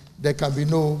addition, there can be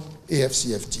no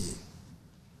AFCFTA.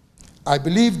 I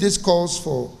believe this calls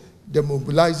for the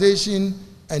mobilization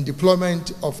and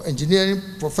deployment of engineering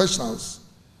professionals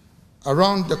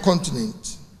around the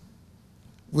continent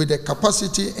with the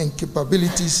capacity and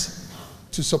capabilities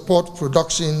to support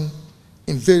production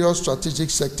in various strategic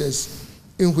sectors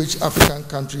in which African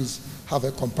countries have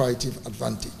a comparative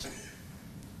advantage.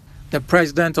 The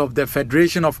president of the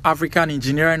Federation of African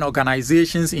Engineering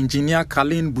Organizations, Engineer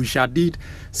Khalin Bouchardid,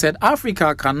 said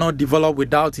Africa cannot develop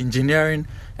without engineering,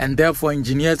 and therefore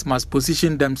engineers must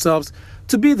position themselves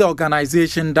to be the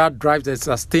organization that drives a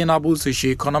sustainable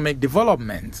socio-economic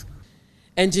development.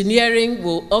 Engineering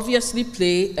will obviously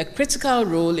play a critical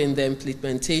role in the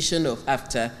implementation of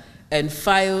AFTA, and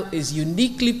FIO is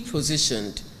uniquely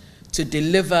positioned to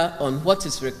deliver on what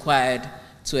is required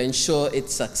to ensure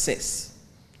its success.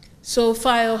 So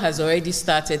FIO has already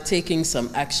started taking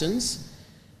some actions.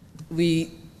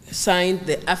 We signed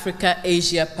the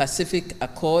Africa-Asia-Pacific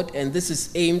Accord, and this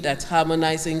is aimed at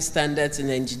harmonizing standards in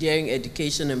engineering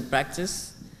education and practice.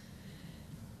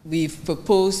 We've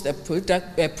proposed a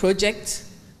project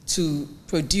to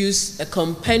produce a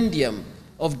compendium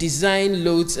of design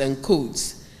loads and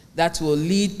codes that will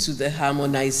lead to the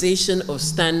harmonization of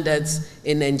standards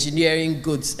in engineering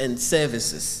goods and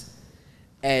services.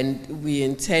 And we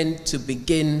intend to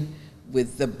begin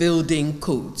with the building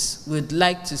codes. We'd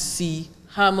like to see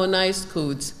harmonized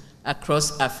codes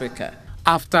across Africa.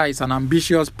 AFTA is an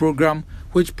ambitious program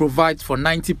which provides for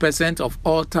 90% of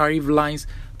all tariff lines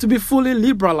to be fully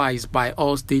liberalized by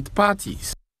all state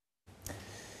parties.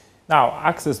 Now,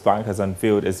 Access Bank has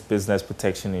unveiled its business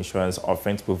protection insurance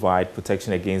offering to provide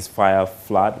protection against fire,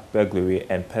 flood, burglary,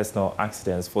 and personal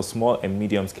accidents for small and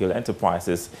medium-scale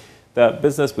enterprises. The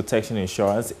business protection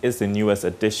insurance is the newest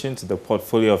addition to the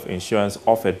portfolio of insurance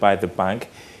offered by the bank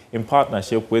in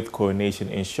partnership with Coronation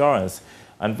Insurance.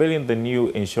 Unveiling the new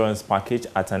insurance package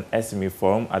at an SME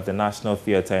forum at the National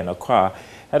Theatre in Accra,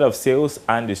 Head of Sales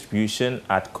and Distribution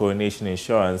at Coronation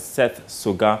Insurance, Seth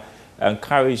Soga,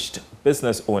 encouraged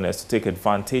business owners to take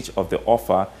advantage of the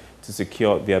offer to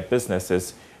secure their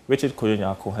businesses. Richard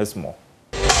Kodonyako has more.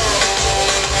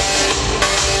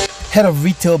 Head of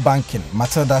Retail Banking,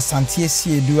 Matilda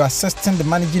Santier-Siedu, assisting the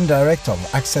Managing Director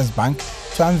of Access Bank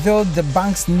to unveil the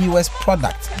bank's newest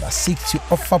product that seeks to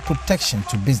offer protection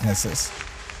to businesses.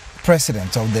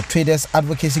 President of the Traders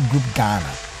Advocacy Group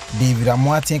Ghana, David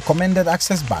Amoateng, commended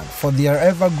Access Bank for their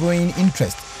ever-growing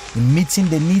interest in meeting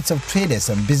the needs of traders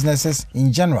and businesses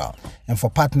in general and for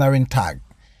partnering TAG.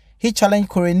 He challenged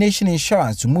Coronation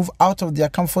Insurance to move out of their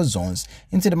comfort zones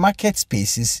into the market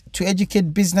spaces to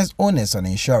educate business owners on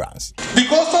insurance.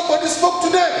 Because somebody spoke to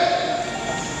them.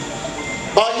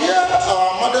 But here,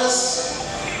 our mothers,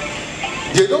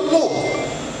 they don't know.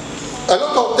 A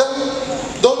lot of them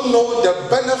don't know the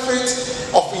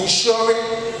benefit of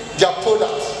insuring their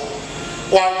product.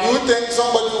 Why you think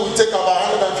somebody will take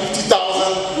about 150,000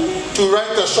 to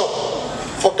rent a shop?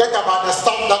 Forget about the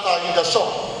staff that are in the shop.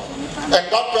 And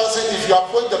that person, if you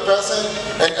approach the person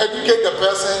and educate the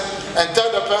person and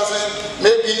tell the person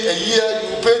maybe a year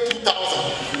you pay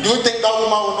 2,000, do you think that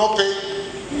woman will not pay?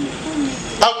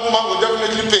 That woman will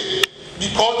definitely pay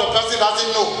because the person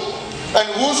doesn't know. And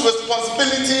whose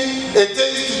responsibility it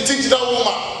is to teach that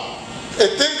woman?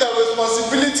 It is the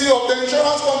responsibility of the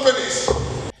insurance companies.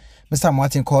 Mr.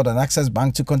 Martin called on Access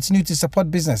Bank to continue to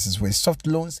support businesses with soft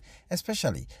loans,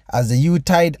 especially as the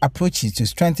Yuletide approaches to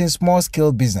strengthen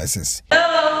small-scale businesses.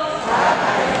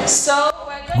 Hello. So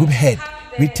we're Group Head,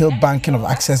 Retail Banking of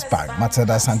Access Bank,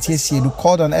 Matilda Santiesiedu,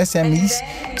 called on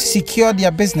SMEs to secure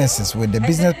their businesses with the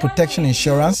business protection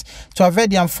insurance to avert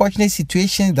the unfortunate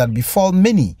situations that befall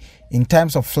many in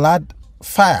times of flood,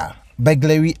 fire,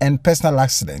 burglary, and personal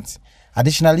accidents.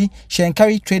 Additionally, she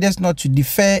encouraged traders not to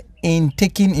defer in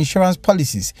taking insurance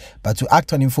policies, but to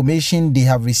act on information they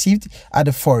have received at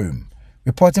the forum.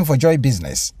 Reporting for Joy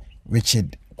Business,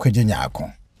 Richard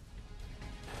Kwejunyako.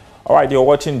 All right, you're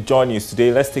watching Joy News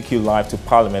today. Let's take you live to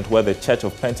Parliament, where the Church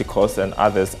of Pentecost and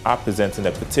others are presenting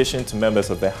a petition to members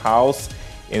of the House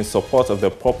in support of the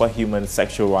Proper Human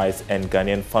Sexual Rights and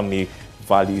Ghanaian Family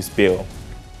Values Bill.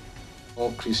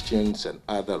 All Christians and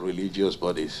other religious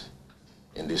bodies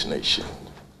in this nation.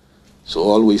 So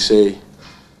all we say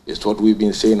is what we've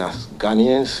been saying as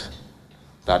Ghanaians,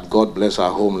 that God bless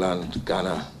our homeland,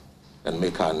 Ghana, and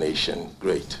make our nation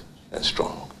great and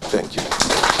strong. Thank you.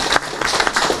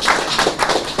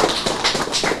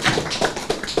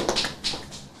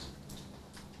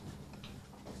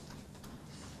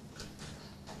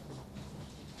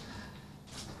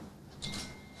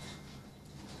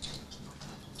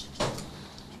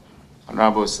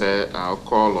 Honorable said, I'll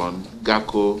call on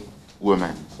GACO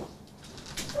women.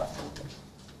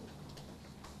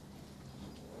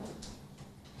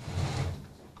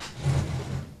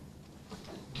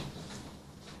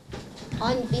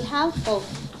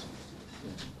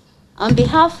 On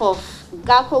behalf of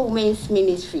GACO Women's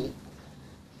Ministry,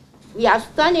 we are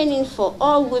standing in for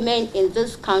all women in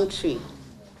this country,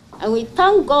 and we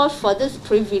thank God for this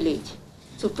privilege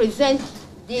to present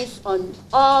this on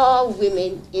all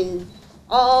women in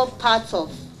all parts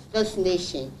of this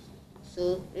nation.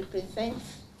 So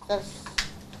represents us.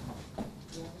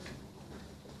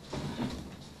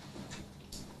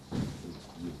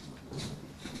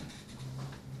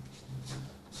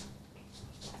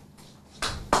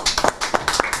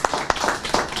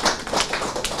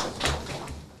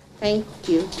 Thank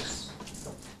you.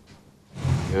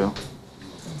 Yeah.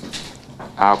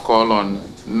 I'll call on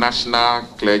National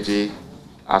Clergy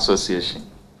Association.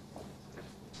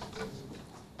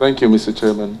 Thank you, Mr.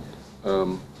 Chairman.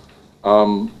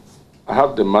 I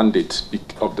have the mandate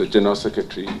of the General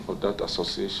Secretary of that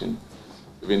association,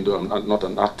 even though I'm not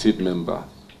an active member,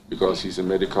 because he's a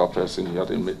medical person, he had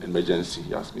an emergency,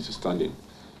 he asked me to stand in.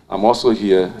 I'm also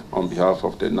here on behalf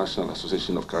of the National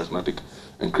Association of Charismatic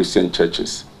and Christian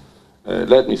Churches.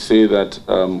 Let me say that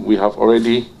we have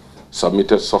already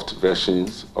submitted soft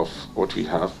versions of what we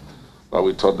have, but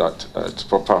we thought that it's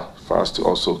proper for us to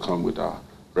also come with our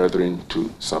brethren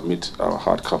to submit our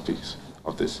hard copies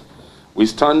of this. We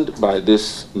stand by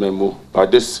this memo, by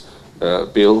this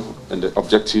bill and the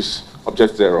objectives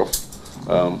thereof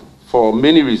for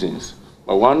many reasons.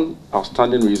 But one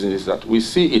outstanding reason is that we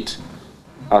see it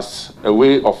as a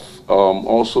way of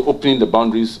also opening the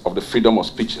boundaries of the freedom of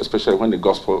speech, especially when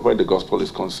where the gospel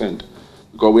is concerned.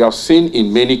 Because we have seen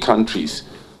in many countries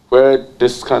where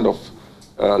this kind of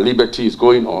liberty is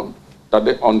going on,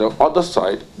 that on the other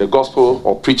side, the gospel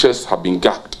or preachers have been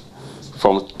gagged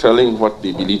from telling what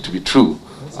they believe to be true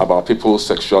about people's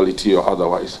sexuality or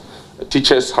otherwise.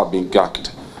 Teachers have been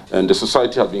gagged, and the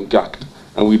society has been gagged.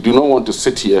 And we do not want to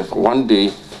sit here for one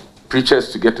day,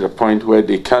 preachers to get to the point where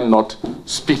they cannot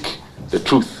speak the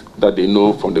truth that they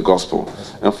know from the gospel.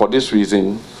 And for this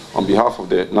reason, on behalf of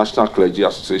the National Clergy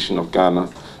Association of Ghana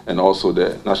and also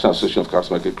the National Association of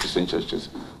Charismatic Christian Churches,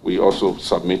 we also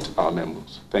submit our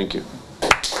memos. Thank you.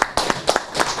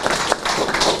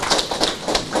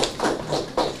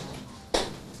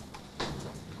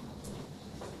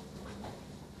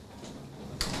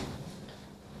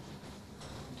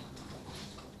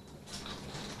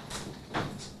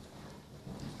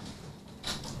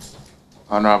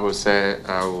 Honorable said,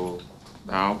 I will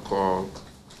now call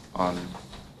on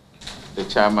the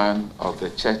chairman of the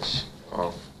Church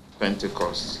of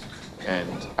Pentecost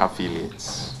and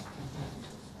affiliates.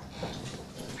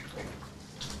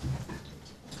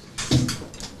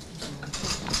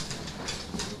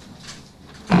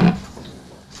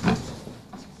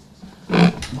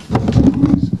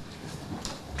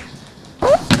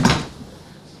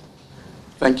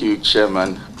 Thank you,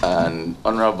 Chairman, and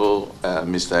Honorable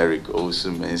Mr. Eric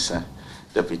Owusu-Mensah,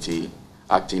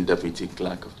 Acting Deputy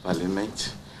Clerk of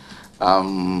Parliament.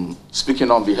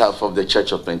 Speaking on behalf of the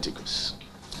Church of Pentecost.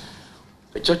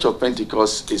 The Church of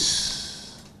Pentecost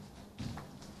is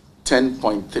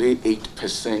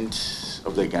 10.38%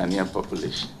 of the Ghanaian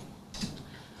population.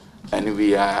 And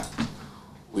we are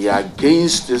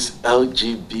against this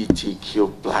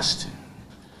LGBTQ blasting.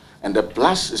 And the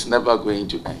blast is never going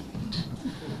to end.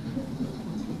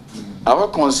 Our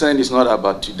concern is not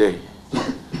about today,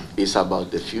 it's about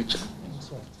the future.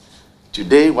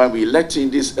 Today, when we let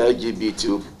in this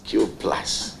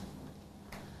LGBTQ+,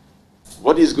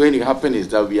 what is going to happen is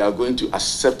that we are going to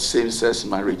accept same-sex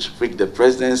marriage, which the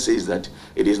president says that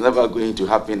it is never going to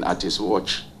happen at his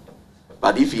watch.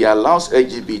 But if he allows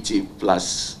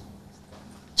LGBT+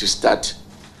 to start,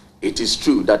 it is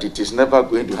true that it is never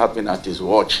going to happen at his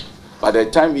watch. By the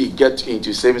time we get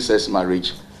into same-sex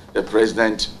marriage, the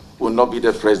president will not be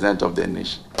the president of the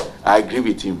nation. I agree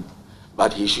with him,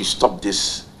 but he should stop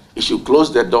this. He should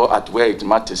close the door at where it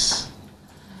matters.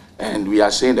 And we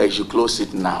are saying that he should close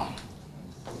it now.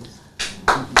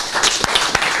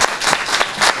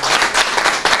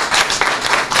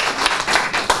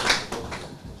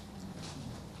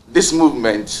 This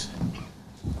movement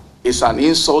is an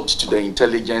insult to the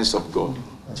intelligence of God,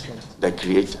 the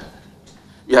Creator.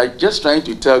 We are just trying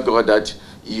to tell God that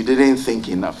you didn't think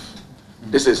enough.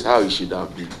 This is how it should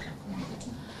have been.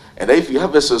 And if you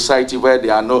have a society where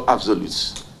there are no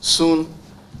absolutes, soon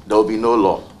there will be no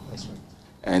law.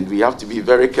 And we have to be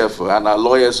very careful. And our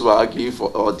lawyers who are arguing for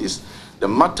all this, the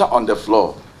matter on the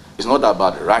floor is not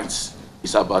about rights,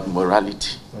 it's about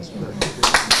morality.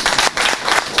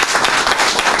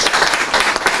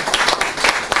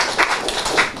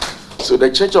 So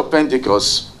the Church of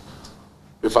Pentecost,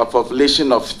 with a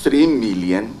population of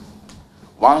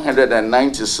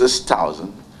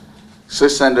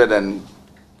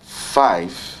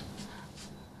 3,196,605,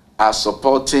 are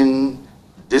supporting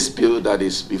this bill that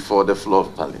is before the floor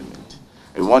of Parliament.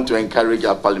 We want to encourage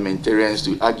our parliamentarians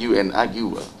to argue and argue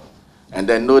well, and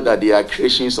then know that they are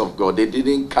creations of God. They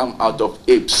didn't come out of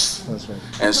apes. That's right.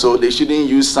 And so they shouldn't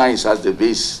use science as the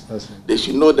base. That's right. They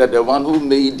should know that the one who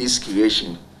made this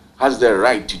creation has the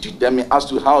right to determine as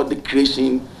to how the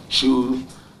creation should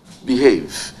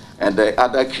behave. And the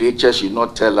other creatures should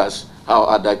not tell us how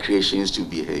other creations should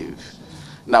behave.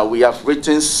 Now, we have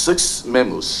written 6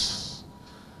 memos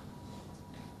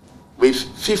with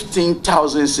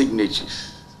 15,000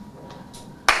 signatures.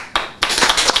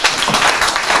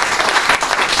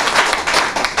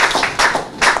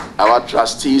 Our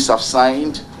trustees have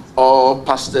signed, all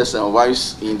pastors and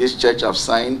wives in this church have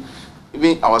signed,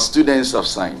 even our students have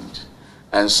signed.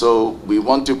 And so we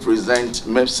want to present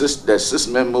the 6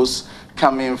 memos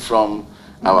coming from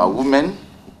our women,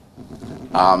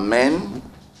 our men,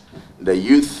 the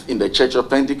youth in the Church of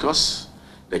Pentecost,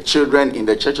 the children in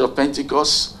the Church of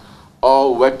Pentecost,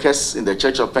 all workers in the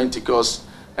Church of Pentecost,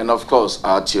 and of course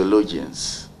our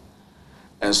theologians.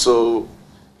 And so,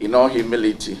 in all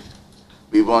humility,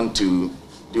 we want to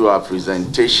do our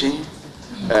presentation,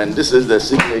 and this is the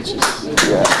signatures.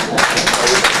 Yeah.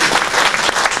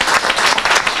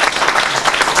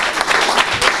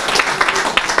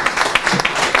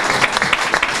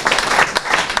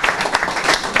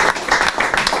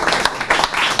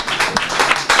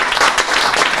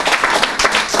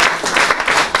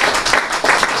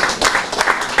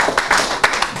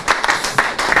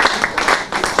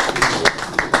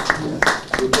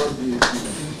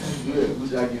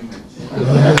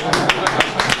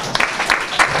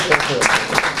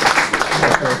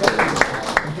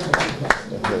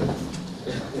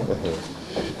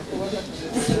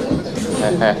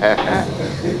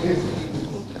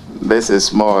 This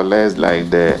is more or less like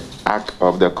the Ark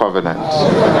of the Covenant,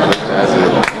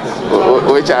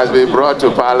 which has been brought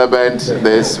to Parliament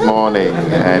this morning.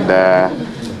 And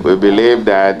we believe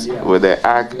that with the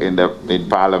Ark in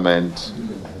Parliament,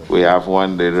 we have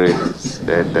won the race.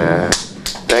 And,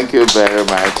 thank you very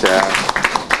much.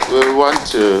 We want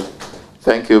to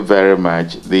thank you very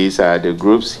much. These are the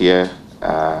groups here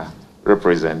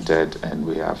represented, and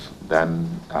we have done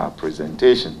our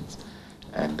presentations.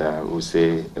 And we'll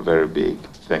say a very big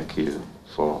thank you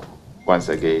for, once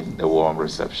again, the warm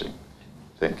reception.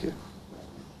 Thank you.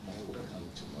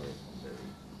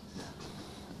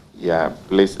 Yeah,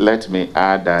 please let me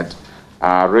add that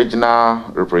our regional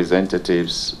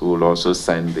representatives will also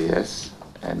send theirs,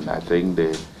 and I think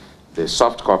the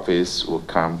soft copies will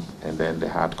come, and then the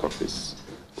hard copies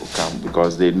will come,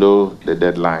 because they know the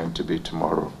deadline to be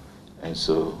tomorrow, and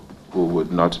so we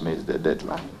would not miss the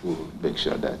deadline. We will make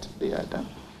sure that they are done.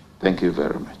 Thank you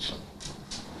very much.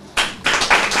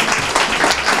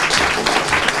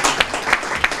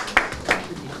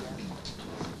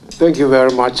 Thank you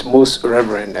very much, Most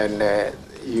Reverend, and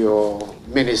your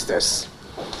ministers.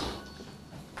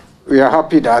 We are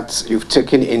happy that you've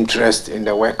taken interest in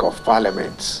the work of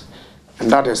Parliament,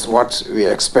 and that is what we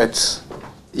expect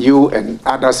you and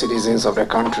other citizens of the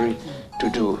country to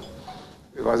do.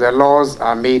 Because the laws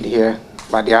are made here,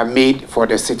 but they are made for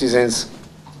the citizens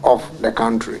of the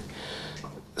country.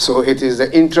 So it is the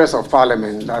interest of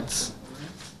Parliament that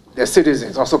the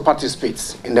citizens also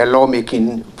participate in the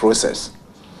lawmaking process.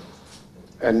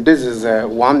 And this is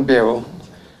one bill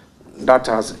that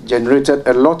has generated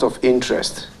a lot of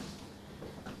interest.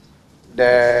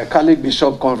 The Catholic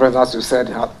Bishop Conference, as you said,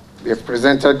 they have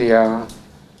presented their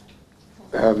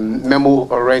memo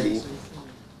already.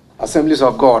 Assemblies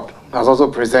of God has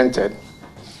also presented.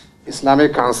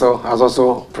 Islamic Council has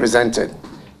also presented.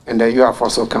 And then you have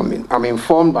also come in. I'm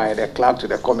informed by the clerk to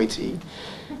the committee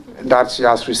that she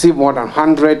has received more than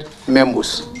 100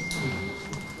 memos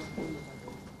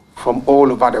from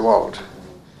all over the world,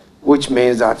 which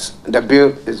means that the bill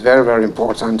is very, very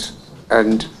important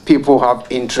and people have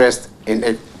interest in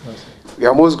it. We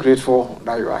are most grateful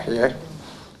that you are here.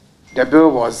 The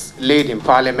bill was laid in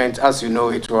Parliament. As you know,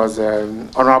 it was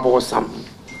Honorable Sam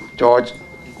George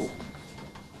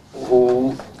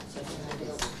who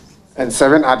and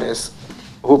 7 others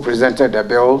who presented the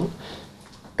bill.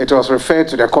 It was referred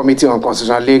to the Committee on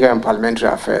Constitutional, Legal and Parliamentary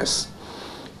Affairs.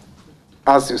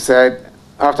 As you said,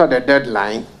 after the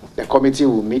deadline, the committee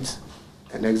will meet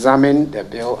and examine the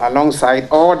bill alongside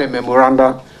all the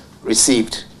memoranda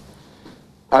received.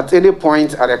 At any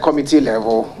point at the committee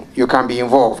level, you can be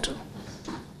involved.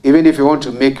 Even if you want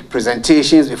to make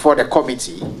presentations before the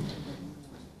committee,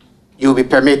 you'll be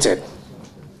permitted.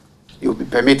 You'll be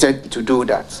permitted to do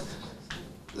that.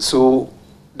 So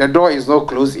the door is not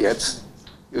closed yet.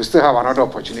 You still have another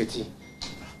opportunity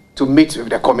to meet with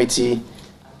the committee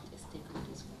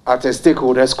at a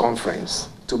stakeholders conference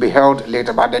to be held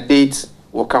later, but the date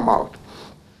will come out.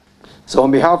 So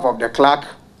on behalf of the clerk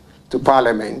to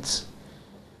Parliament,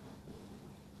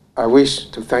 I wish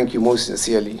to thank you most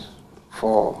sincerely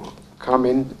for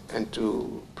coming and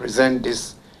to present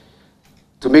this,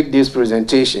 to make these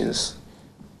presentations.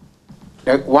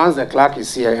 Once the clerk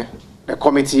is here, the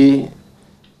committee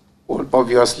will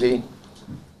obviously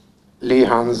lay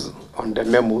hands on the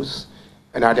memos,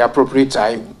 and at the appropriate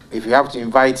time, if we have to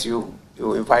invite you, we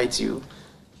will invite you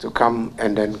to come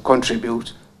and then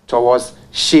contribute towards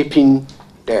shaping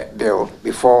the bill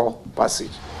before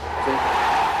passage.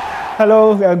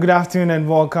 Hello, good afternoon and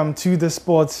welcome to the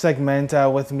sports segment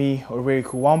with me,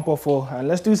 Oriku Wampofo.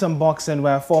 Let's do some boxing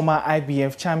where former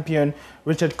IBF champion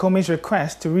Richard Come's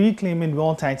request to reclaiming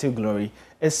world title glory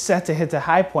is set to hit a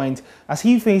high point as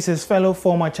he faces fellow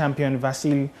former champion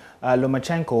Vasily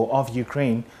Lomachenko of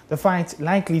Ukraine. The fight,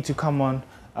 likely to come on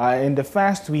in the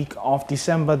first week of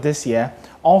December this year,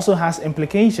 also has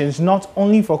implications not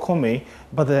only for Come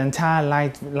but the entire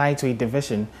lightweight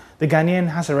division. The Ghanaian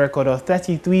has a record of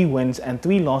 33 wins and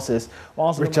 3 losses,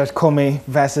 whilst Richard Come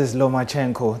versus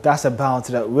Lomachenko. That's a bout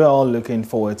that we're all looking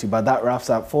forward to. But that wraps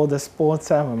up for the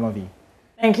sports movie.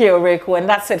 Thank you, Oriku. And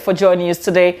that's it for joining us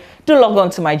today. Do log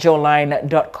on to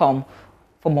myjoyline.com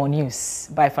for more news.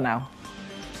 Bye for now.